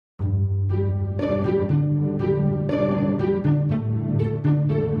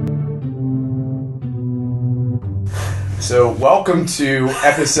So, welcome to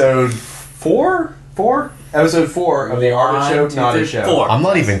episode four? Episode 4 of the Artechoke Not Show. I'm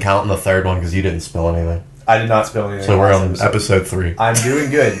not even counting the third one because you didn't spill anything. I did not spill anything. So we're on episode 3. I'm doing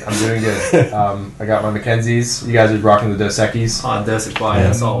good. I got my Mackenzies. You guys are rocking the Dos Equis. Dos Equis,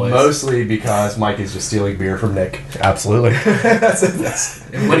 as always. Mostly because Mike is just stealing beer from Nick. Absolutely.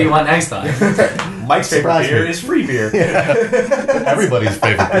 What do you want next time? Mike's favorite beer is free beer. Yeah. Everybody's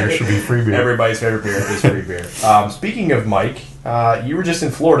favorite beer should be free beer. Everybody's favorite beer is free beer. Speaking of Mike, you were just in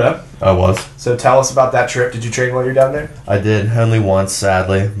Florida. I was. So tell us about that trip. Did you train while you were down there? I did. Only once,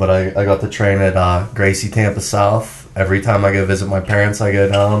 sadly. But I got to train at Gracie, Tampa South. Every time I go visit my parents, I go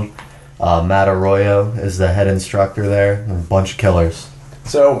down. Matt Arroyo is the head instructor there. And a bunch of killers.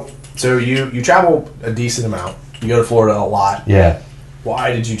 So you travel a decent amount. You go to Florida a lot. Yeah.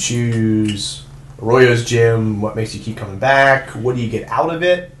 Why did you choose Arroyo's gym? What makes you keep coming back? What do you get out of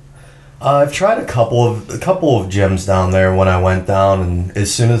it? I've tried a couple of gyms down there when I went down, and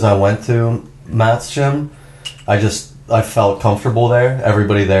as soon as I went to Matt's gym, I felt comfortable there.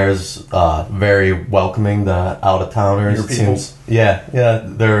 Everybody there is very welcoming to out of towners. Your people?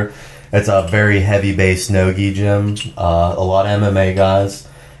 It's a very heavy based no-gi gym. A lot of MMA guys,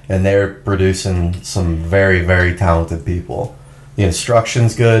 and they're producing some very, very talented people. The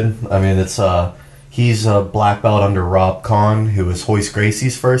instruction's good. I mean, it's he's a black belt under Rob Kahn, who was Hoist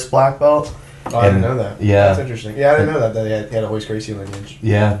Gracie's first black belt. Oh, I didn't know that. Yeah. That's interesting. Yeah, I didn't know that he had a Hoist Gracie lineage.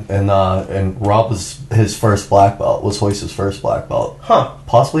 Yeah, and Rob was his first black belt, was Hoist's first black belt. Huh.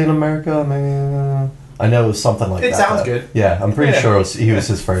 Possibly in America, maybe. I know it was something like that. It sounds good. Yeah, I'm pretty sure he was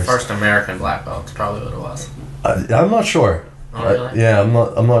his first. First American black belt is probably what it was. I'm not sure. Oh, really? Yeah, I'm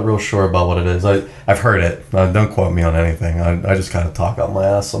not real sure about what it is. I've heard it. Don't quote me on anything. I just kind of talk out my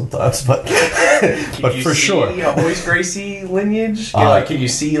ass sometimes, but but for sure. Can you see a Hoist Gracie lineage? Can you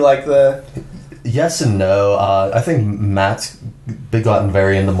see like the? Yes and no. I think Matt's gotten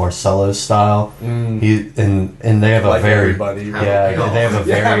very into Marcelo's style. They have like a very everybody, right? they have a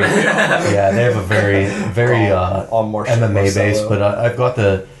very they have a very on MMA base. But I've got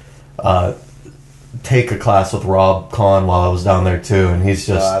to take a class with Rob Kahn while I was down there too, and he's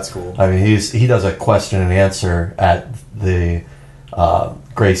just that's cool. I mean, he does a question and answer at the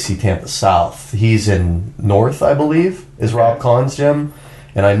Gracie Tampa South. He's in North, I believe, is Rob Kahn's gym.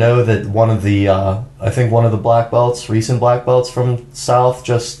 And I know that one of the black belts, recent black belts from South,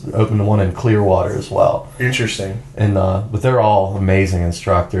 just opened one in Clearwater as well. Interesting. And but they're all amazing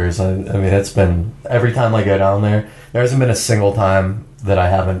instructors. I mean, it's been every time I go down there hasn't been a single time that I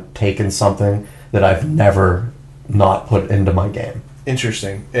haven't taken something that I've never not put into my game.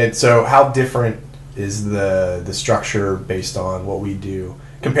 Interesting. And so, how different is the structure based on what we do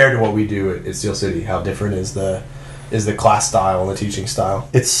compared to what we do at Steel City? How different is the class style and the teaching style?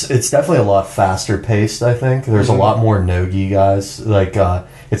 It's definitely a lot faster paced, I think. There's a lot more no-gi guys. Like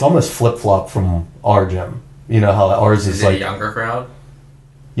it's almost flip-flop from our gym. You know how ours is like a younger crowd?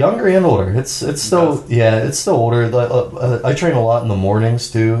 Younger and older. It's still it's still older. I train a lot in the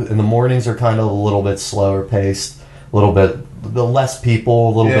mornings too, and the mornings are kind of a little bit slower paced, a little bit less people,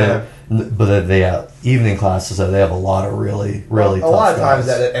 a little bit. But the evening classes, they have a lot of really tough a lot of times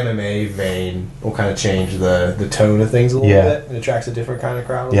guys. that MMA vein will kind of change the tone of things a little bit. It attracts a different kind of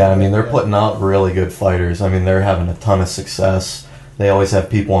crowd. Yeah, I mean they're putting out really good fighters. I mean they're having a ton of success. They always have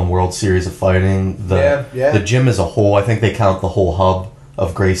people on World Series of Fighting. The gym as a whole, I think they count the whole hub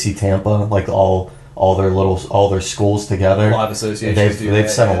of Gracie Tampa, like all their schools together. A lot of associations. They've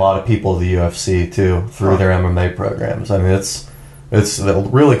sent a lot of people to the UFC too through their MMA programs. I mean it's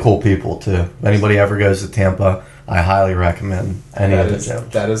really cool people too. If anybody ever goes to Tampa, I highly recommend any of the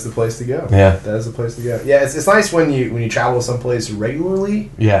gyms. That is the place to go. Yeah, that is the place to go. Yeah, it's nice when you travel someplace regularly.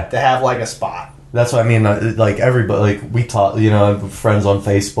 Yeah, to have like a spot. That's what I mean. Like everybody, like we talk. I have friends on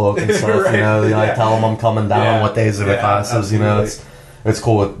Facebook and stuff. Right. I tell them I'm coming down. What days are the classes? Absolutely. It's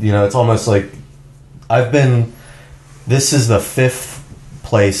cool. It's almost like this is the 5th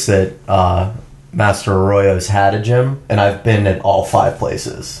place that Master Arroyo's had a gym, and I've been at all 5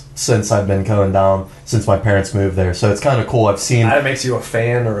 places since I've been going down, since my parents moved there. So it's kind of cool. I've seen... That makes you a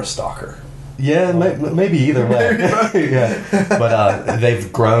fan or a stalker. Yeah, maybe either way. Yeah, but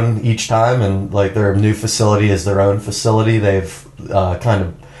they've grown each time, and like their new facility is their own facility. They've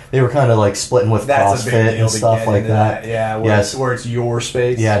they were kind of like splitting with CrossFit and stuff like that. Yeah, where it's your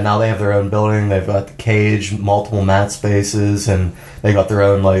space. Yeah, now they have their own building. They've got the cage, multiple mat spaces, and they got their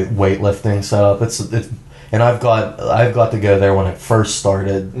own like weightlifting setup. It's and I've got to go there when it first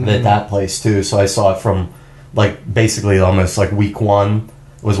started at that place too. So I saw it from like basically almost like week 1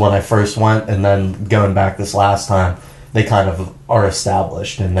 was when I first went, and then going back this last time, they kind of are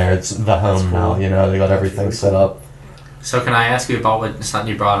established in there. It's the home now. They got everything set up. So can I ask you about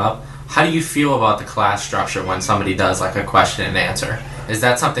something you brought up? How do you feel about the class structure when somebody does like a question and answer? Is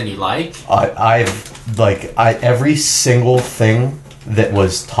that something you like? Every single thing that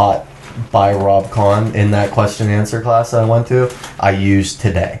was taught by Rob Kahn in that question and answer class that I went to, I used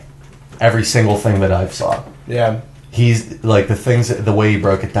today. Every single thing that I saw. Yeah. He's like the way he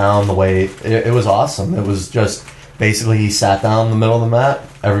broke it down, it was awesome. It was just basically he sat down in the middle of the mat,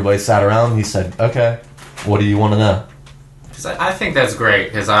 everybody sat around, he said, okay, what do you want to know? I think that's great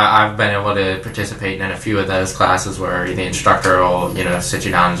because I've been able to participate in a few of those classes where the instructor will, sit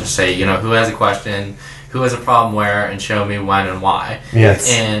you down and just say, who has a question, who has a problem where, and show me when and why. Yes.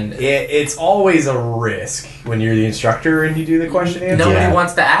 And it's always a risk when you're the instructor and you do the question and answer. Nobody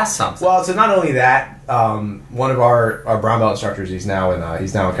wants to ask something. Well, so not only that, one of our brown belt instructors, he's now in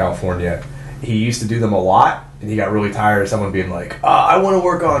California. He used to do them a lot, and he got really tired of someone being like, I want to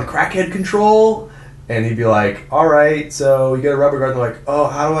work on crackhead control. And he'd be like, all right, so you get a rubber guard. And they're like, oh,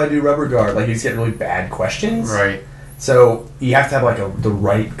 how do I do rubber guard? Like, he's getting really bad questions. Right. So you have to have, the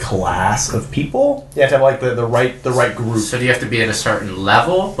right class of people. You have to have, the right group. So do you have to be at a certain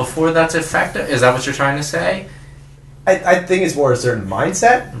level before that's effective? Is that what you're trying to say? I think it's more a certain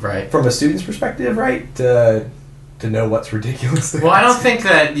mindset. Right. From a student's perspective, right? To know what's ridiculous. Well, I don't think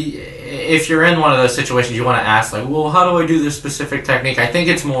that if you're in one of those situations, you want to ask, well, how do I do this specific technique? I think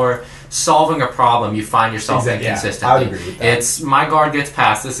it's more solving a problem you find yourself in consistently. I would agree with that. It's, my guard gets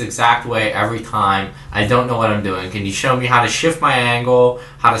passed this exact way every time. I don't know what I'm doing. Can you show me how to shift my angle,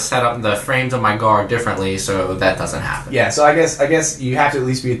 how to set up the frames of my guard differently so that doesn't happen? Yeah, so I guess you have to at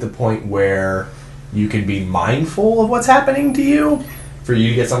least be at the point where you can be mindful of what's happening to you for you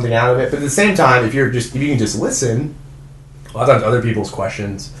to get something out of it. But at the same time, if you can just listen, a lot of times other people's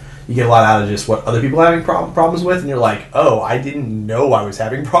questions, you get a lot out of just what other people are having problems with, and you're like, oh, I didn't know I was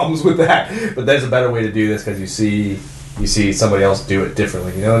having problems with that. But there's a better way to do this because you see somebody else do it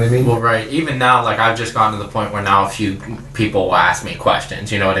differently. You know what I mean? Well, right. Even now, I've just gotten to the point where now a few people will ask me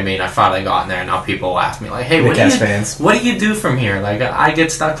questions. You know what I mean? I finally gotten there, and now people will ask me, hey, what do you do from here? I get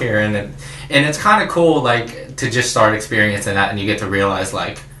stuck here, and it's kind of cool, to just start experiencing that, and you get to realize,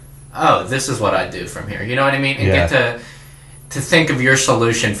 oh, this is what I do from here. You know what I mean? And get to think of your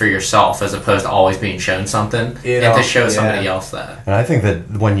solution for yourself as opposed to always being shown something and to show somebody else that. And I think that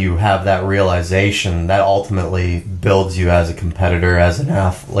when you have that realization, that ultimately builds you as a competitor, as an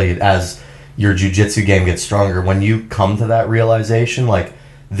athlete, as your jiu-jitsu game gets stronger. When you come to that realization,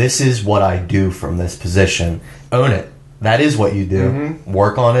 this is what I do from this position. Own it. That is what you do. Mm-hmm.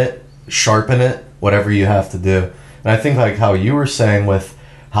 Work on it. Sharpen it. Whatever you have to do. And I think how you were saying with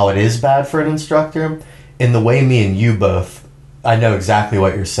how it is bad for an instructor, in the way me and you both, I know exactly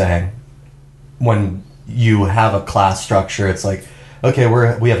what you're saying. When you have a class structure, it's okay,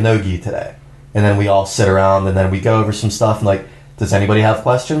 we have no-gi today. And then we all sit around and then we go over some stuff and does anybody have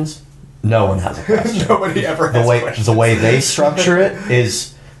questions? No one has a question. Nobody ever has questions. The way they structure it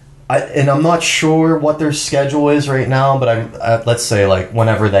is, and I'm not sure what their schedule is right now, but let's say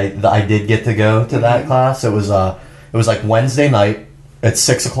whenever I did get to go to that class, it was Wednesday night at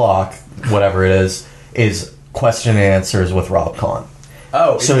 6 o'clock, whatever it is question and answers with Rob Kahn.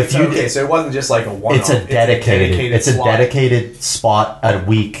 Oh, so so it wasn't just a one-off. It's a dedicated spot a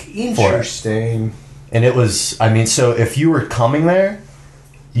week. Interesting. And it was, so if you were coming there,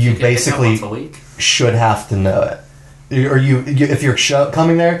 you basically should have to know it. Or if you're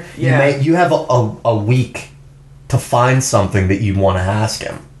coming there, you have a week to find something that you want to ask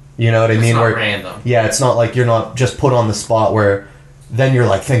him. You know what I mean? It's not random. Yeah, it's not you're not just put on the spot where then you're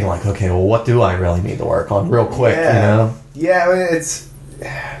thinking okay, well, what do I really need to work on real quick? Yeah. You know? Yeah, it's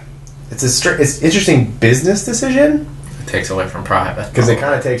interesting business decision. It takes away from private because it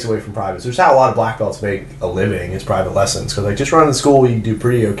kind of takes away from private. So there's how a lot of black belts make a living is private lessons because just running the school you do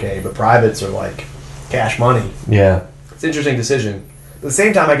pretty okay, but privates are cash money. Yeah, it's an interesting decision. At the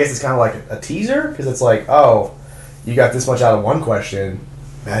same time, I guess it's kind of a teaser because it's oh, you got this much out of one question.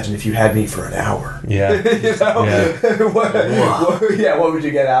 Imagine if you had me for an hour. Yeah. You know? Yeah. What would you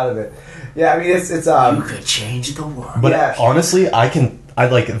get out of it? Yeah, it's you could change the world. But honestly, I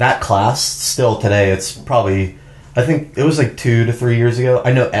like that class still today. It's probably, I think it was 2 to 3 years ago.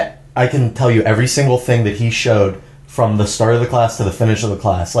 I know I can tell you every single thing that he showed from the start of the class to the finish of the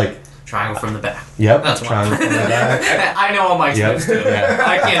class. Triangle from the back. Yep. That's triangle from the back. I know all Mike's moves too. Yeah.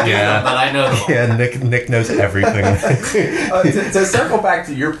 I can't do them, but I know them. Yeah, Nick knows everything. To circle back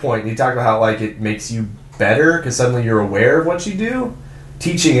to your point, you talked about how it makes you better because suddenly you're aware of what you do.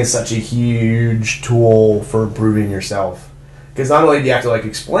 Teaching is such a huge tool for improving yourself because not only do you have to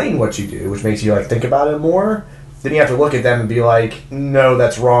explain what you do, which makes you think about it more, then you have to look at them and be no,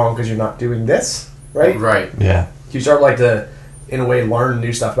 that's wrong because you're not doing this, right? Right. Yeah. you start like to, in a way, learn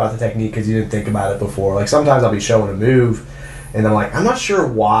new stuff about the technique because you didn't think about it before. Like sometimes I'll be showing a move, and I'm like, I'm not sure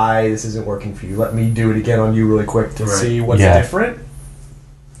why this isn't working for you. Let me do it again on you really quick to see what's different.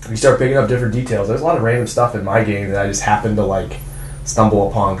 You start picking up different details. There's a lot of random stuff in my game that I just happened to like stumble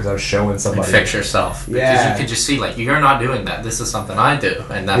upon because I was showing somebody. And fix yourself. Because you could just see, like, you're not doing that. This is something I do,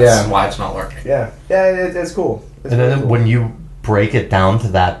 and that's why it's not working. Yeah, it's cool. It's and then cool. when you break it down to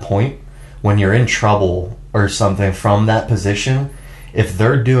that point, when you're in trouble or something from that position, if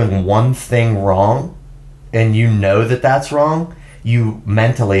they're doing one thing wrong and you know that that's wrong, you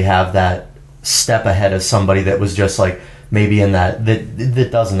mentally have that step ahead of somebody that was just like maybe in that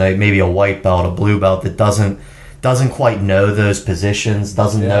doesn't, maybe a white belt, a blue belt that doesn't quite know those positions,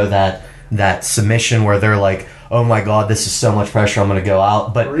 doesn't know that submission where they're like, oh my god, this is so much pressure, I'm going to go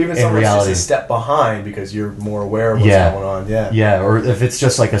out. But or even in reality, just a step behind because you're more aware of what's going on. Yeah, or if it's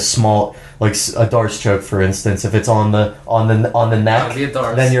just like a small, like a darts choke, for instance, if it's on the neck,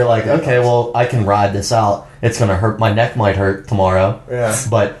 then you're like, okay, well, I can ride this out. It's going to hurt. My neck might hurt tomorrow,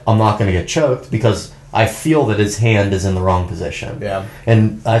 but I'm not going to get choked because I feel that his hand is in the wrong position. Yeah,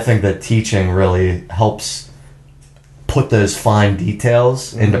 and I think that teaching really helps put those fine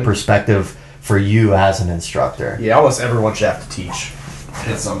details into perspective for you as an instructor. Yeah, almost everyone should have to teach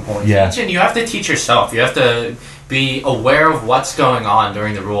at some point. Yeah. You have to teach yourself. You have to be aware of what's going on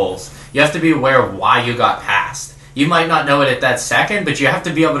during the rules. You have to be aware of why you got passed. You might not know it at that second, but you have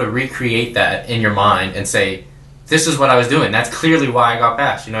to be able to recreate that in your mind and say, this is what I was doing. That's clearly why I got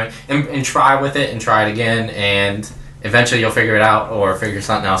passed, you know? And try with it and try it again, and eventually you'll figure it out or figure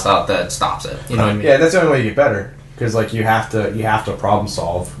something else out that stops it. You know what I mean? Yeah, that's the only way you get better. Because like you have to problem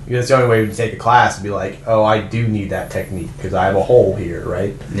solve. That's the only way to take a class and be like, oh, I do need that technique because I have a hole here,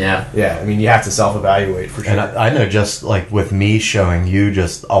 right? Yeah. Yeah. I mean, you have to self-evaluate for sure. And I know, just like with me showing you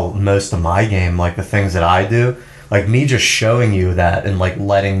just most of my game, like the things that I do, like me just showing you that and like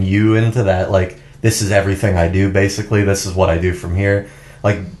letting you into that, like this is everything I do. Basically, this is what I do from here.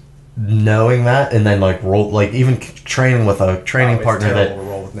 Like knowing that, and then like even training with a training partner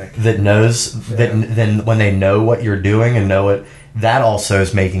that knows that then when they know what you're doing and know it, that also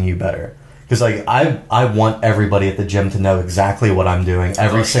is making you better. Because like I want everybody at the gym to know exactly what I'm doing,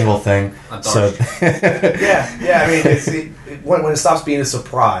 every single thing. So yeah. I mean, when it stops being a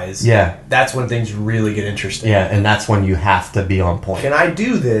surprise, that's when things really get interesting. Yeah, and that's when you have to be on point. Can I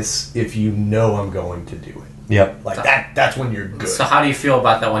do this if you know I'm going to do it? Yep. Like that's when you're good. So how do you feel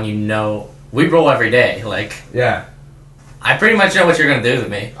about that when you know we roll every day? Like I pretty much know what you're going to do to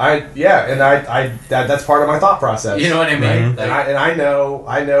me. That's part of my thought process. You know what I mean? Right? And I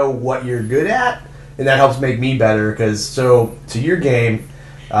know what you're good at, and that helps make me better. Because to your game,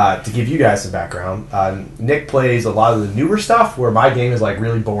 to give you guys some background, Nick plays a lot of the newer stuff where my game is like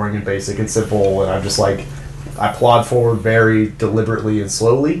really boring and basic and simple, and I'm just like I plod forward very deliberately and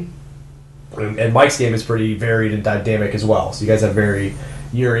slowly. And Mike's game is pretty varied and dynamic as well. So you guys have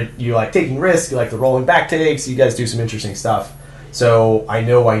you like taking risks, you like the rolling back takes, you guys do some interesting stuff. So I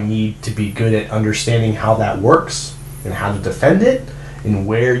know I need to be good at understanding how that works and how to defend it and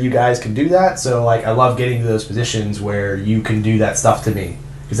where you guys can do that. So like I love getting to those positions where you can do that stuff to me,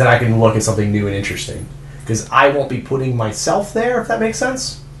 because then I can look at something new and interesting. Because I won't be putting myself there, if that makes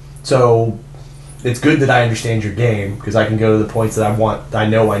sense. So it's good that I understand your game, because I can go to the points that I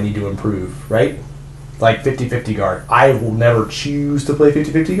know I need to improve, right? Like 50-50 guard. I will never choose to play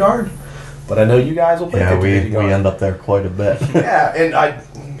 50-50 guard, but I know you guys will play 50-50 guard. We end up there quite a bit. Yeah, and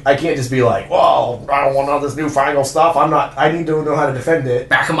I can't just be like, well, I don't want all this newfangled stuff. I need to know how to defend it.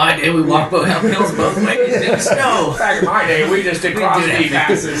 Back in my day, we walked both hills both ways in the snow. Back in my day, we just did cross-speed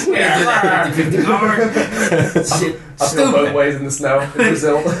passes. Yeah, 50-50 guard. I feel both ways in the snow in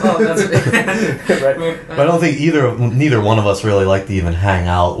Brazil. Right. But I don't think neither one of us really like to even hang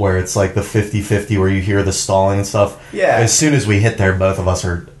out where it's like the 50-50 where you hear the stalling and stuff. Yeah. As soon as we hit there, both of us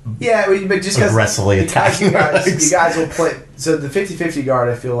are but just aggressively attacking. You guys will play. So the 50-50 guard,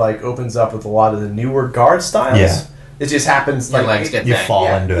 I feel like, opens up with a lot of the newer guard styles. Yeah. It just happens. Your legs get you fall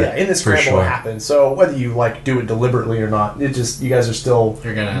into it. Yeah, in the scramble it happens. So whether you like do it deliberately or not, you guys are still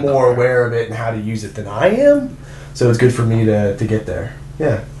more aware of it and how to use it than I am. So it's good for me to get there.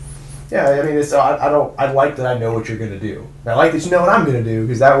 Yeah. Yeah, I mean, I like that I know what you're going to do. I like that you know what I'm going to do,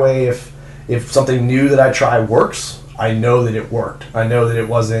 because that way if something new that I try works, I know that it worked. I know that it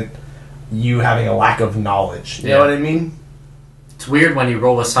wasn't you having a lack of knowledge. You know what I mean? It's weird when you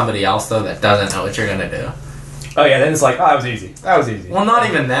roll with somebody else, though, that doesn't know what you're going to do. Oh, yeah, then it's like, that was easy. That was easy. Well, not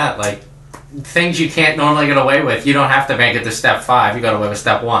even that. Like, things you can't normally get away with. You don't have to make it to step 5. You got away with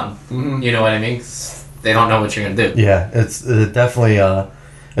step 1. Mm-hmm. You know what I mean? They don't know what you're going to do. Yeah, it's definitely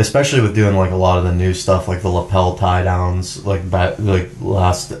especially with doing like a lot of the new stuff, like the lapel tie downs, like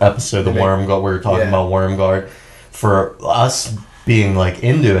last episode, the worm guard, we were talking about worm guard. For us being like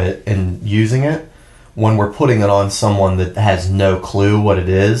into it and using it, when we're putting it on someone that has no clue what it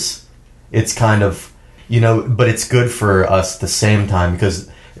is, it's kind of, but it's good for us at the same time because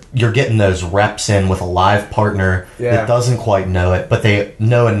you're getting those reps in with a live partner that doesn't quite know it, but they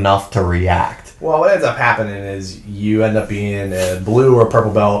know enough to react. Well, what ends up happening is you end up being a blue or a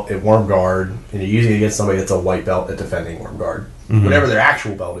purple belt at worm guard, and you're using it against somebody that's a white belt at defending worm guard. Mm-hmm. Whatever their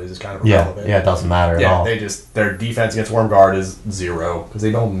actual belt is kind of irrelevant. Yeah, it doesn't matter at all. Their defense against worm guard is 0 because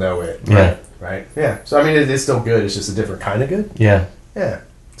they don't know it. Right? Yeah. So, I mean, it is still good. It's just a different kind of good. Yeah. Yeah.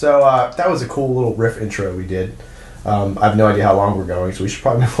 So, that was a cool little riff intro we did. I have no idea how long we're going, so we should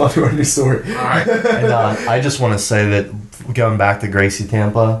probably move on to our new story. All right. And I just want to say that going back to Gracie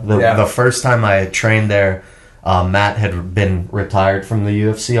Tampa, the first time I had trained there, Matt had been retired from the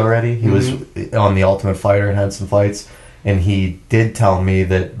UFC already. He was on the Ultimate Fighter and had some fights, and he did tell me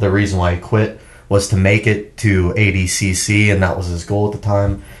that the reason why he quit was to make it to ADCC, and that was his goal at the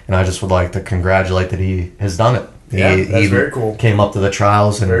time. And I just would like to congratulate that he has done it. That's very cool. Came up to the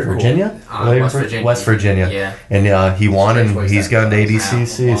trials in Virginia? Cool. West Virginia. Yeah. And he won, and he's going to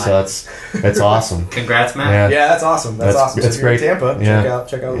ADCC, so that's awesome. Congrats, Matt. Yeah, that's awesome. That's awesome. It's great. Tampa,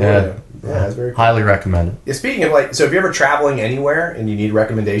 check out the video. Yeah, that's very cool. Highly recommended. Yeah, speaking of so if you're ever traveling anywhere and you need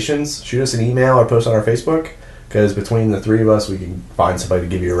recommendations, shoot us an email or post on our Facebook. Because between the three of us, we can find somebody to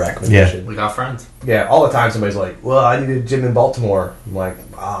give you a recommendation. Yeah. We got friends. Yeah, all the time somebody's like, well, I need a gym in Baltimore. I'm like,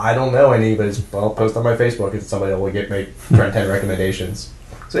 I don't know any, but I'll post on my Facebook and somebody will make 10 recommendations.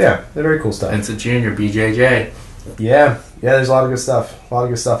 So yeah, they're very cool stuff. And it's a junior, BJJ. Yeah, there's a lot of good stuff. A lot of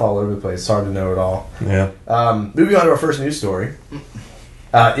good stuff all over the place. It's hard to know it all. Yeah. Moving on to our first news story.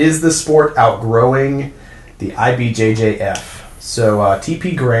 Is the sport outgrowing the IBJJF? So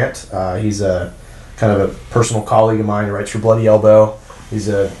TP Grant, he's a kind of a personal colleague of mine who writes for Bloody Elbow. He's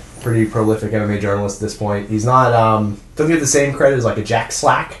a pretty prolific MMA journalist at this point. He's not doesn't get the same credit as like a Jack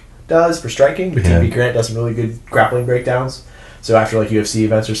Slack does for striking, but TP Grant does some really good grappling breakdowns. So after like UFC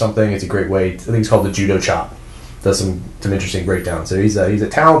events or something, it's a great way. I think it's called the Judo Chop. Does some interesting breakdowns. So he's a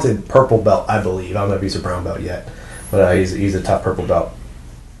talented purple belt, I believe. I don't know if he's a brown belt yet, but he's a tough purple belt.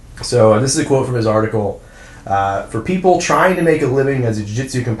 So this is a quote from his article. For people trying to make a living as a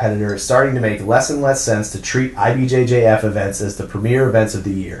jiu-jitsu competitor, it's starting to make less and less sense to treat IBJJF events as the premier events of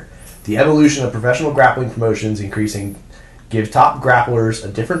the year. The evolution of professional grappling promotions give top grapplers a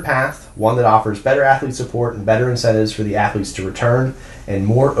different path, one that offers better athlete support and better incentives for the athletes to return, and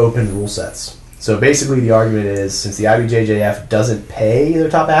more open rule sets. So basically the argument is, since the IBJJF doesn't pay their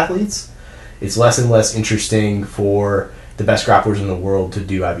top athletes, it's less and less interesting for the best grapplers in the world to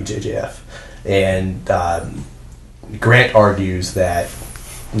do IBJJF. And Grant argues that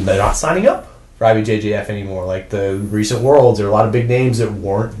they're not signing up for IBJJF anymore. Like the recent Worlds, there are a lot of big names that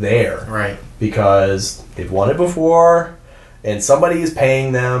weren't there. Right. Because they've won it before, and somebody is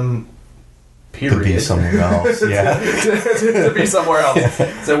paying them, period. To be somewhere else. to be somewhere else.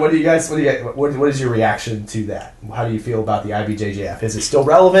 Yeah. So what is your reaction to that? How do you feel about the IBJJF? Is it still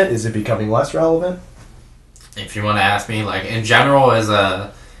relevant? Is it becoming less relevant? If you want to ask me, like in general as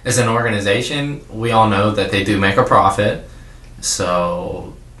an organization, we all know that they do make a profit.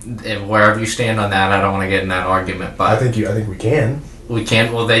 So wherever you stand on that, I don't want to get in that argument. But I think we can. We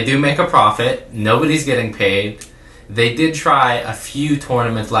can. Well, they do make a profit. Nobody's getting paid. They did try a few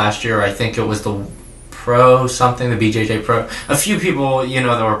tournaments last year. I think it was the Pro something, the BJJ Pro. A few people,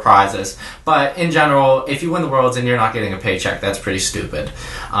 there were prizes. But in general, if you win the Worlds and you're not getting a paycheck, that's pretty stupid.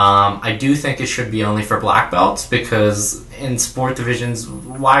 I do think it should be only for black belts, because in sport divisions,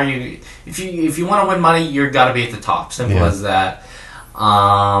 why are you... If you want to win money, you've got to be at the top. Simple as that.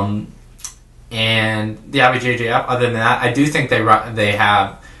 And the IBJJF, other than that, I do think they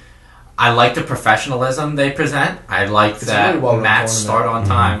have... I like the professionalism they present. I like that really matches start on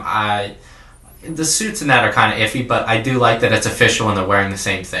time. The suits and that are kind of iffy, but I do like that it's official and they're wearing the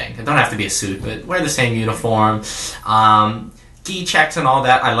same thing. It don't have to be a suit, but wear the same uniform. Gi checks and all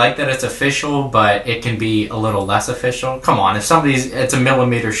that. I like that it's official, but it can be a little less official. Come on, if it's a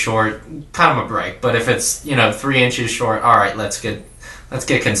millimeter short, cut them a break. But if it's 3 inches short, all right, let's get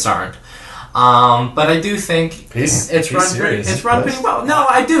concerned. But I do think it's run pretty well. No,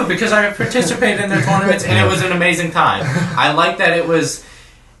 I do, because I participated in their tournaments and it was an amazing time. I like that it was.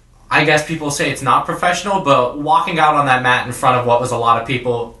 I guess people say it's not professional, but walking out on that mat in front of what was a lot of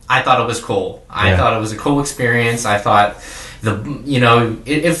people, I thought it was cool. I thought it was a cool experience. I thought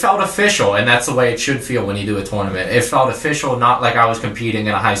it felt official, and that's the way it should feel when you do a tournament. It felt official, not like I was competing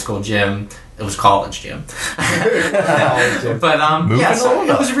in a high school gym It was college gym. But yeah, so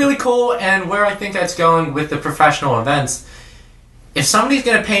it was really cool. And where I think that's going with the professional events, if somebody's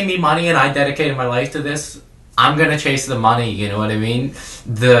going to pay me money and I dedicated my life to this, I'm going to chase the money, you know what I mean?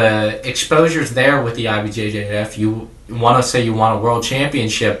 The exposure's there with the IBJJF. You want to say you want a world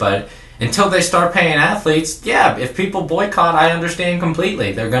championship, but until they start paying athletes, yeah, if people boycott, I understand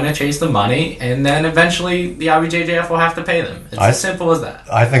completely. They're going to chase the money, and then eventually the IBJJF will have to pay them. It's as simple as that.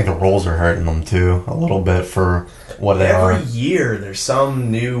 I think the rules are hurting them, too, a little bit for what they are. Every year, there's some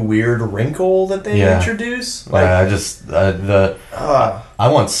new weird wrinkle that they introduce. Like, I'm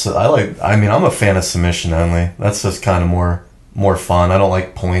a fan of submission only. That's just kind of more fun. I don't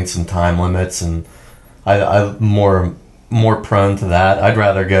like points and time limits, and I'm more prone to that. I'd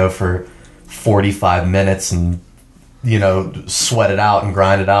rather go for 45 minutes and, sweat it out and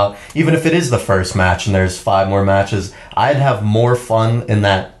grind it out. Even if it is the first match and there's 5 more matches, I'd have more fun in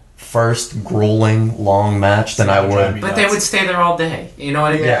that first grueling long match than I would. But they would stay there all day. You know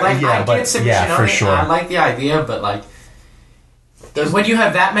what I mean? I get submission for sure. I like the idea, but when you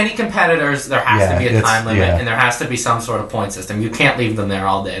have that many competitors, there has to be a time limit and there has to be some sort of point system. You can't leave them there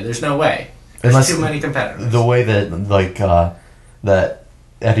all day. There's no way. There's too many competitors. The way that that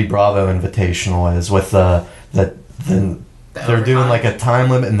Eddie Bravo Invitational is with they're doing like a time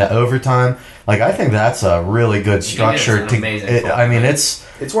limit and the overtime. I think that's a really good structure.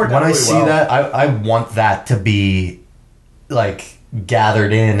 It's worked when out I see that, I want that to be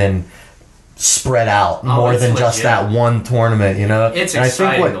gathered in and spread out more than just that one tournament. It's and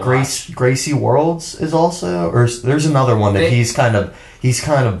exciting. I think what Gracie Worlds is also, or there's another one that he's kind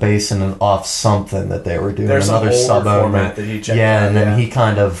of basing it off something that they were doing. There's another sub format that he checked out. And then he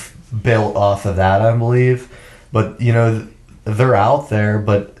kind of built off of that, I believe. But they're out there.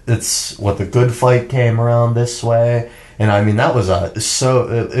 But it's the Good Fight came around this way, and I mean that was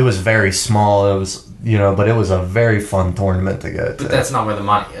it was very small. It was but it was a very fun tournament to go to. But that's not where the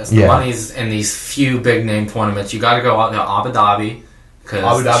money is. The money's in these few big name tournaments. You got to go out to Abu Dhabi.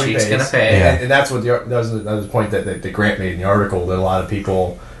 Because the Sheik's going to pay. And that's what that was the point that Grant made in the article, that a lot of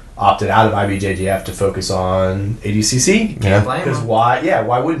people opted out of IBJJF to focus on ADCC. Can't blame them.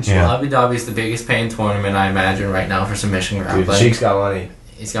 Why wouldn't you? Abu Dhabi is the biggest paying tournament, I imagine, right now for submission grappling. Dude, Sheik's got money.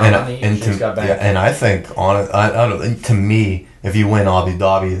 He's got money. Sheik's got back. Yeah, and I think, I don't know, to me, if you win Abu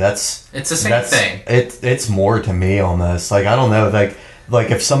Dhabi, it's the same thing. It's more to me almost. I don't know,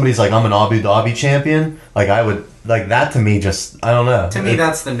 if somebody's I'm an Abu Dhabi champion, I would, that to me just, I don't know. To me,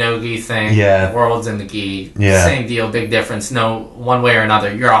 that's the no-gi thing. Yeah. Worlds in the gi. Yeah. Same deal, big difference. No, one way or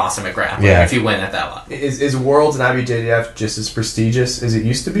another, you're awesome at grappling if you win at that level. Is Worlds and IBJJF just as prestigious as it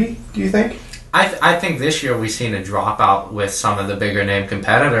used to be, do you think? I think this year we've seen a dropout with some of the bigger name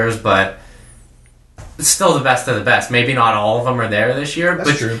competitors, but it's still the best of the best. Maybe not all of them are there this year,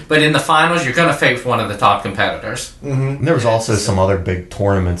 That's true. But in the finals, you're going to face one of the top competitors. Mm-hmm. There was also some other big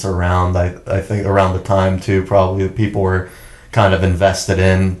tournaments around, I think, around the time, too, probably, that people were kind of invested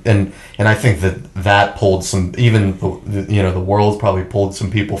in. And I think that pulled some, even, the World probably pulled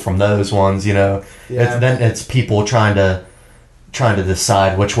some people from those ones, Yeah. Then it's people trying to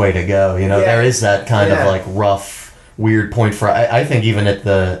decide which way to go. There is that kind of rough, weird point for, I think even at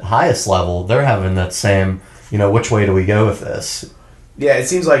the highest level, they're having that same, which way do we go with this? Yeah, it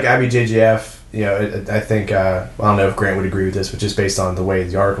seems like IBJJF, I think, I don't know if Grant would agree with this, but just based on the way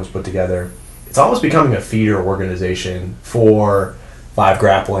the article's put together, it's almost becoming a feeder organization for Five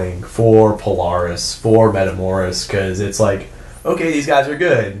Grappling, for Polaris, for Metamoris, because it's okay, these guys are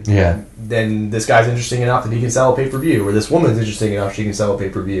good. Yeah. Then this guy's interesting enough that he can sell a pay-per-view, or this woman's interesting enough she can sell a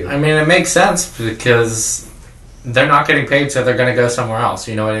pay-per-view. I mean, it makes sense because they're not getting paid, so they're going to go somewhere else.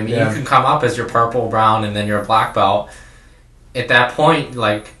 You know what I mean? Yeah. You can come up as your purple, brown, and then you're a black belt. At that point,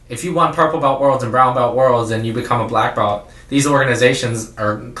 if you won purple belt worlds and brown belt worlds and you become a black belt, these organizations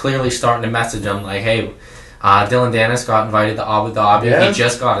are clearly starting to message them hey, Dylan Dennis got invited to Abu Dhabi. Yeah. He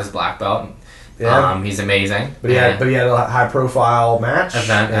just got his black belt. Yeah. He's amazing. But he had a high-profile match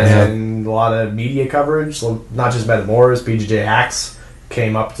event and a lot of media coverage. So not just Metamoris, BJJ Hacks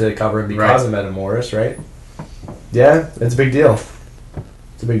came up to cover him because of Metamoris, right? Yeah, it's a big deal.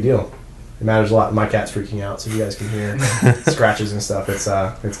 It's a big deal. It matters a lot. My cat's freaking out, so you guys can hear scratches and stuff. It's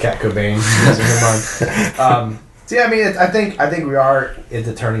Cat Cobain. So yeah, I mean, I think we are at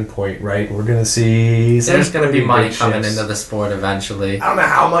the turning point, right? We're gonna see. There's gonna be money coming into the sport eventually. I don't know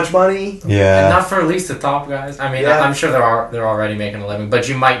how much money. Yeah, enough for at least the top guys. I mean, I'm sure they're already making a living, but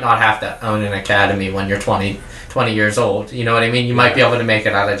you might not have to own an academy when you're 20 years old. You know what I mean? You might be able to make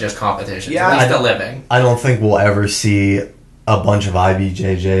it out of just competitions. Yeah, at least a living. I don't think we'll ever see a bunch of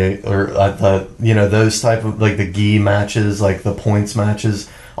IBJJ or those type of the gi matches, the points matches.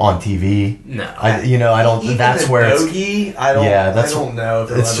 on TV. No, I don't. Even That's the where no-gi, it's. I don't. Yeah, I don't know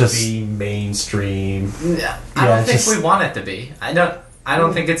if it'll ever be mainstream. I don't think we want it to be. I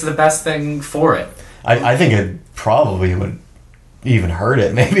don't think it's the best thing for it. I think it probably would even hurt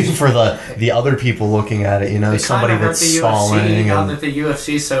it, maybe for the other people looking at it. Somebody that's stalling. Now that the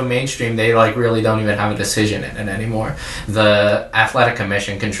UFC's so mainstream, they really don't even have a decision in it anymore. The athletic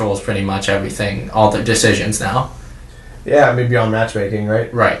commission controls pretty much everything, all the decisions now. Yeah, maybe on matchmaking,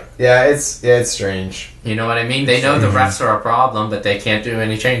 right? Right. Yeah, it's strange. You know what I mean? They know the refs are a problem, but they can't do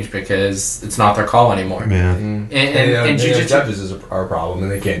any change because it's not their call anymore. Yeah. And jiu-jitsu judges are a problem,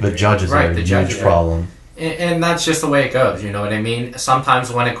 and they can't. The judges are a huge problem. And that's just the way it goes, you know what I mean?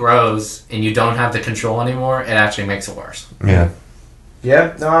 Sometimes when it grows and you don't have the control anymore, it actually makes it worse. Yeah.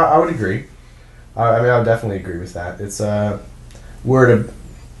 Yeah, no, I would agree. I would definitely agree with that. It's we're at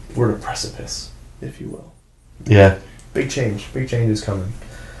a precipice, if you will. Yeah. Big change is coming.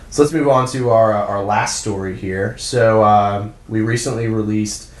 So let's move on to our last story here. So we recently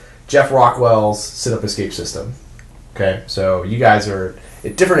released Jeff Rockwell's sit-up escape system. Okay, so you guys are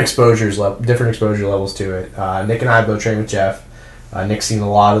at different exposure levels to it. Nick and I both trained with Jeff. Nick's seen a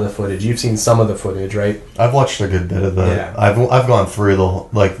lot of the footage. You've seen some of the footage, right? I've watched a good bit of the. Yeah. I've gone through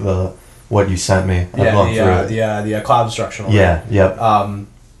the what you sent me. I've gone through it. The cloud instructional. Yeah. Right? Yep.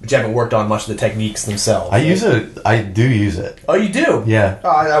 But you haven't worked on much of the techniques themselves. I use it. I do use it. Oh, you do? Yeah. Oh,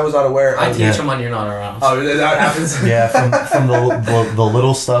 I was not aware. I teach them when you're not around. Oh, that happens? Yeah, from the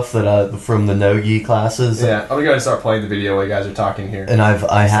little stuff that from the no-gi classes. Yeah, I'm going to go ahead and start playing the video while you guys are talking here. And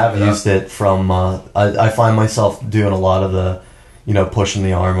I have used it from, I find myself doing a lot of the, pushing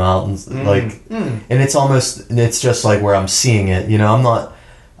the arm out and and it's just like where I'm seeing it, I'm not,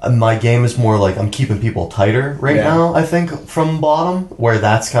 my game is more like I'm keeping people tighter now, I think, from bottom, where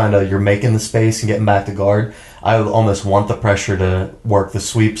that's kind of, you're making the space and getting back to guard. I almost want the pressure to work the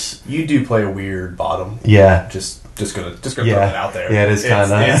sweeps. You do play a weird bottom. Yeah. Just gonna throw that out there. Yeah, it is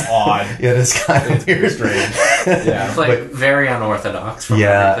kind of. It's odd. Yeah, it is kind of weird. Strange. Yeah, it's very unorthodox from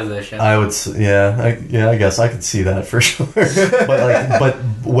every position. I would. I guess I could see that for sure. but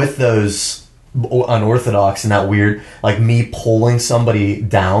with those unorthodox and that weird, me pulling somebody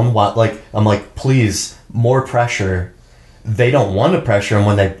down, I'm like, please, more pressure. They don't want to pressure, and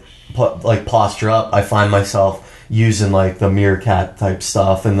when they posture up, I find myself using the meerkat type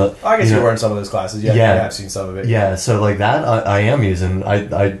stuff and the. I guess you were in some of those classes. Yeah, I have seen some of it. Yeah, so that I am using.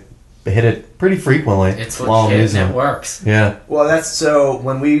 I hit it pretty frequently. It's legit and it works. Yeah. Well, that's so.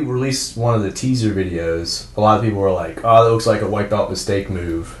 When we released one of the teaser videos, a lot of people were like, "Oh, that looks like a white belt mistake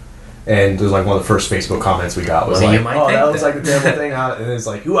move." And it was one of the first Facebook comments we got was that looks like a terrible thing. And it's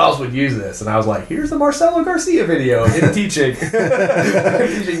who else would use this? And I was like, here's the Marcelo Garcia video of him teaching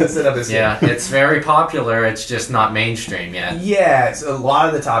the sit-up escape. Yeah, it's very popular. It's just not mainstream yet. Yeah, so a lot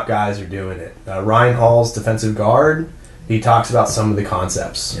of the top guys are doing it. Ryan Hall's defensive guard, he talks about some of the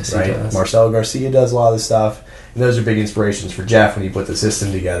concepts. Yes, right? He does. Marcelo Garcia does a lot of the stuff. And those are big inspirations for Jeff when he put the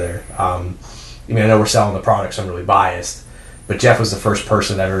system together. I know we're selling the product, so I'm really biased. But Jeff was the first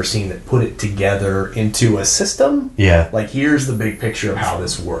person I've ever seen that put it together into a system. Yeah. Here's the big picture of how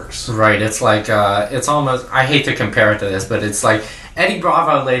this works. Right. It's it's almost, I hate to compare it to this, but it's Eddie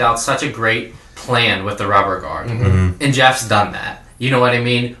Bravo laid out such a great plan with the rubber guard. Mm-hmm. And Jeff's done that. You know what I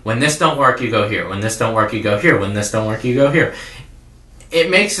mean? When this don't work, you go here. When this don't work, you go here. When this don't work, you go here. It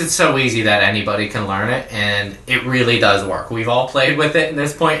makes it so easy that anybody can learn it, and it really does work. We've all played with it at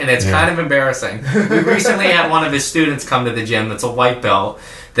this point, and it's kind of embarrassing. We recently had one of his students come to the gym that's a white belt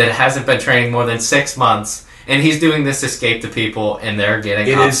that hasn't been training more than 6 months, and he's doing this escape to people, and they're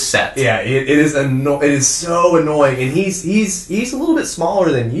getting upset. It is so annoying, and he's a little bit smaller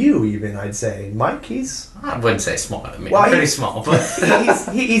than you, even, I'd say. Mike, I wouldn't say smaller than me. Well, I'm pretty small, but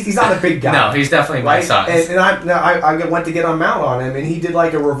he's not a big guy. No, he's definitely my size. And I went to get on mount on him, and he did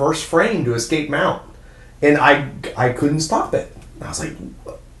a reverse frame to escape mount, and I couldn't stop it.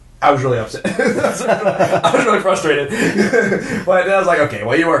 I was really upset. I was really frustrated. But then I was like, okay,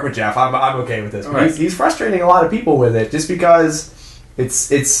 well, you work with Jeff. I'm okay with this. Right. He's frustrating a lot of people with it just because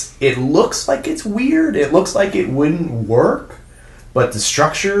it looks like it's weird. It looks like it wouldn't work, but the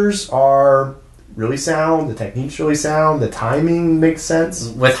structures are really sound. The technique's really sound. The timing makes sense.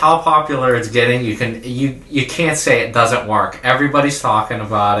 With how popular it's getting, you can't say it doesn't work. Everybody's talking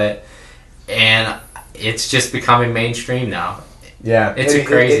about it, and it's just becoming mainstream now. Yeah, it's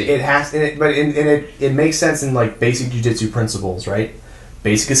crazy. It has, but it makes sense in basic jiu-jitsu principles, right?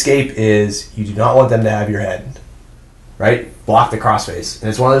 Basic escape is you do not want them to have your head, right? Block the crossface,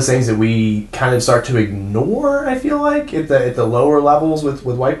 and it's one of those things that we kind of start to ignore. I feel like at the lower levels with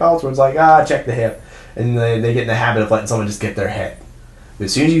white belts, where it's check the hip, and they get in the habit of letting someone just get their head.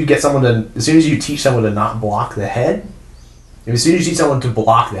 As soon as you teach someone to not block the head, as soon as you teach someone to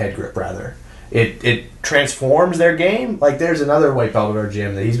block the head grip, rather, it transforms their game. Like, there's another white belt at our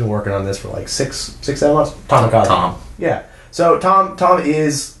gym that he's been working on this for like 6-7 months. Tom. Yeah. So Tom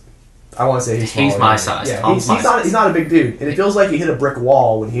is, I want to say he's my size. Yeah, he's not a big dude, and it feels like he hit a brick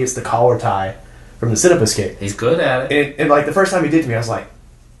wall when he hits the collar tie from the sit-up escape. He's good at it. And like the first time he did to me, I was like,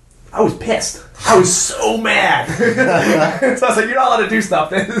 I was pissed. I was so mad. So I was like, you're not allowed to do stuff.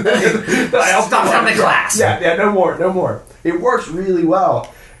 Stop coming to class. Yeah, no more. It works really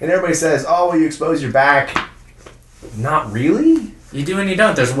well. And everybody says, oh, well, you expose your back. Not really. You do and you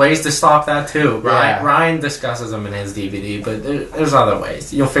don't. There's ways to stop that too. Yeah. Ryan discusses them in his DVD, but there's other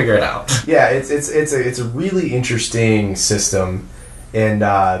ways. You'll figure it out. Yeah, it's a really interesting system. And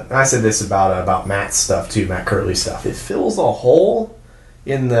I said this about Matt's stuff too, Matt Curley's stuff. It fills a hole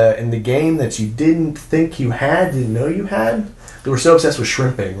in the game that you didn't think you had, didn't know you had. They were so obsessed with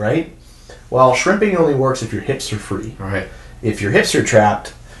shrimping, right? Well, shrimping only works if your hips are free. Right. If your hips are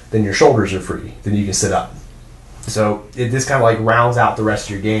trapped, then your shoulders are free. Then you can sit up. So this kind of like rounds out the rest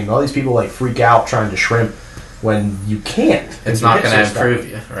of your game. All these people like freak out trying to shrimp when you can't. It's not going to improve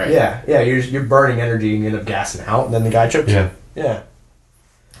you, right? Yeah. You're burning energy and you end up gassing out, and then the guy chokes you. Yeah.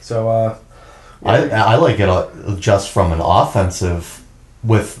 So I like it just from an offensive,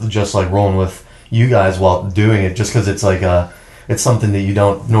 with just like rolling with you guys while doing it, just because it's like it's something that you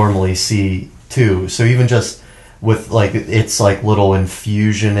don't normally see too. So even just with like it's like little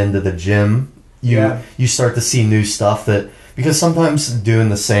infusion into the gym, you start to see new stuff that, because sometimes doing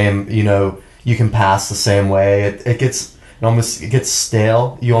the same, you can pass the same way. It gets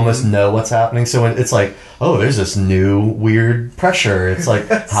stale. You almost know what's happening. So it's like, oh, there's this new weird pressure. It's like,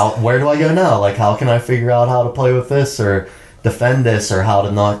 where do I go now? Like, how can I figure out how to play with this or defend this, or how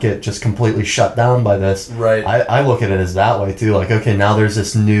to not get just completely shut down by this? Right. I look at it as that way too. Like, okay, now there's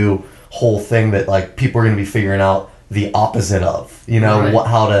this new whole thing that like people are going to be figuring out the opposite of.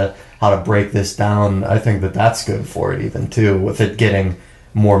 Right. How to break this down. I think that's good for it even too, with it getting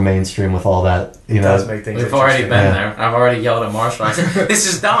more mainstream with all that. It does make things We've already been there. I've already yelled at Marshall. I said, this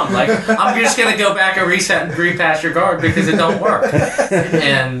is dumb. Like, I'm just going to go back and reset and repass your guard because it don't work.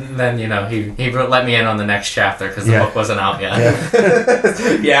 And then, he let me in on the next chapter because the book wasn't out yet.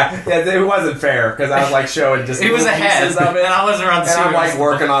 Yeah, it wasn't fair because I was like showing just it was ahead of it. And I wasn't around to see and I'm like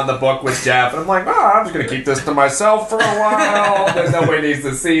working on the book with Jeff, and I'm like, I'm just going to keep this to myself for a while. Nobody needs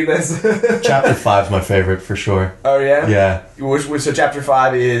to see this. Chapter 5 is my favorite for sure. Oh, yeah? Yeah. So chapter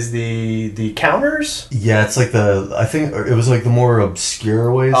 5 is the counters? Yeah, it's like I think it was like the more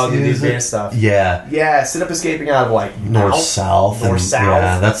obscure ways to the use advanced stuff. Yeah. Yeah, sit up escaping out of like north-south. North-south.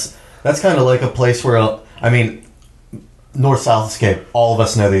 Yeah, that's kind of like a place where, north-south escape, all of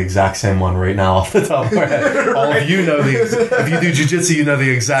us know the exact same one right now off the top of our head. Right. All of you know if you do jiu-jitsu, you know the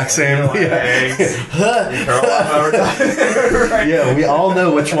exact same. Yeah, we all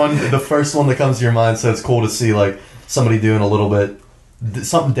know which one, the first one that comes to your mind, so it's cool to see like somebody doing a little bit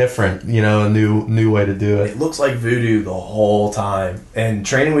something different, a new way to do it. It looks like voodoo the whole time. And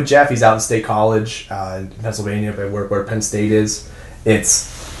training with Jeff, he's out in State College in Pennsylvania, where Penn State is. To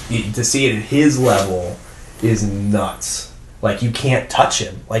see it at his level is nuts. Like, you can't touch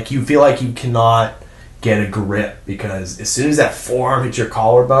him. Like, you feel like you cannot get a grip because as soon as that forearm hits your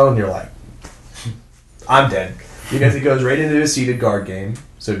collarbone, you're like, I'm dead. Because it goes right into a seated guard game.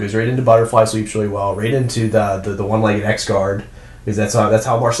 So it goes right into butterfly sweeps really well, right into the one-legged X guard. Because that's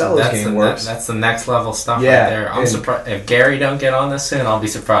how Marcelo's game works. That's the next level stuff right there. I'm surprised if Gary don't get on this soon. I'll be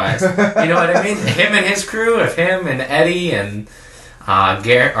surprised. You know what I mean? Him and his crew, if him and Eddie and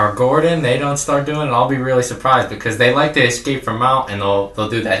Gordon, they don't start doing it, I'll be really surprised because they like to escape from mount and they'll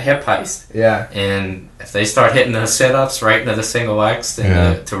do that hip heist. Yeah. And if they start hitting those sit-ups right into the single X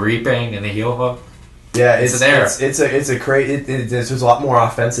and to reaping and the heel hook. Yeah, it's a lot more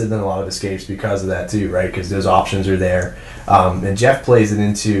offensive than a lot of escapes because of that too, right? Because those options are there, and Jeff plays it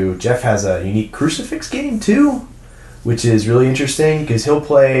into. Jeff has a unique crucifix game too, which is really interesting because he'll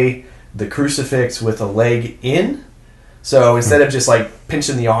play the crucifix with a leg in. So instead of just like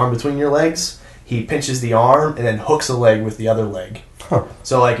pinching the arm between your legs, he pinches the arm and then hooks a leg with the other leg. Huh.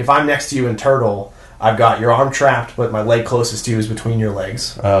 So like if I'm next to you in turtle, I've got your arm trapped, but my leg closest to you is between your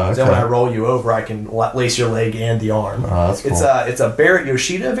legs. Okay. Then when I roll you over, I can lace your leg and the arm. Oh, that's cool. It's a Barrett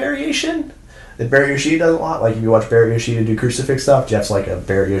Yoshida variation that Barrett Yoshida does a lot. Like if you watch Barrett Yoshida do crucifix stuff, Jeff's like a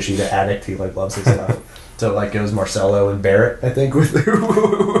Barrett Yoshida addict. He like loves his stuff. So like goes Marcelo and Barrett, I think, with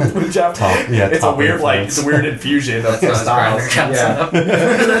Jeff? It's a weird it's a weird infusion of styles.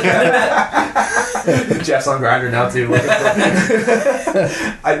 Jeff's on Grindr now too.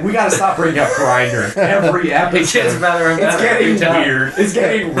 We gotta stop bringing up Grindr every episode. It's getting weird. It's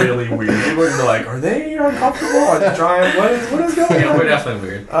getting really weird. People are gonna be like, "Are they uncomfortable? Are they trying? What is going on?" Yeah, we're definitely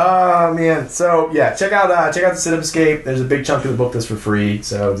weird. Oh man. So yeah, check out the Sit Up Escape. There's a big chunk of the book that's for free.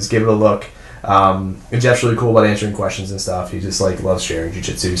 So just give it a look. And Jeff's really cool about answering questions and stuff. He just loves sharing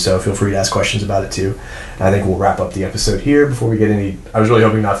jiu-jitsu, so feel free to ask questions about it too. And I think we'll wrap up the episode here before we get any. I was really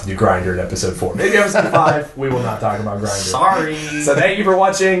hoping not to do Grindr in episode 4. Maybe episode 5. We will not talk about Grindr. Sorry. So thank you for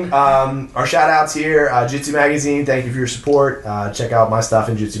watching. Our shout outs here, Jiu-Jitsu Magazine. Thank you for your support. Check out my stuff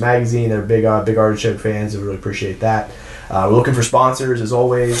in Jiu-Jitsu Magazine. They're big Artechoke fans. We really appreciate that. We're looking for sponsors as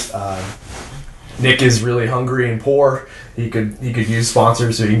always. Nick is really hungry and poor. He could use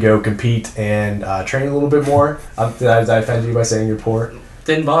sponsors so he can go compete and train a little bit more. Did I offend you by saying you're poor?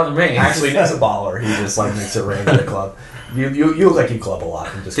 Didn't bother me. Actually, Nick's a baller. He just makes it rain at the club. You look like you club a lot.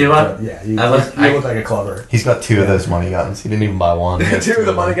 Do I? Yeah, you look like a clubber. He's got 2 of those money guns. He didn't even buy one. 2 of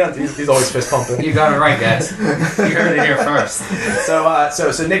the money guns. He's always fist pumping. You got it right, guys. You heard it here first.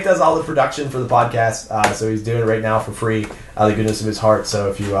 So Nick does all the production for the podcast. So he's doing it right now for free. Out of the goodness of his heart.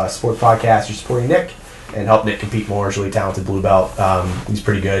 So if you support the podcast, you're supporting Nick. And help Nick compete more. He's really talented blue belt. He's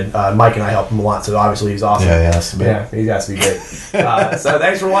pretty good. Mike and I help him a lot, so obviously he's awesome. Yeah, he has to be. Yeah, he has to be great. So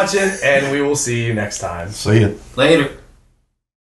thanks for watching, and we will see you next time. See you. Later.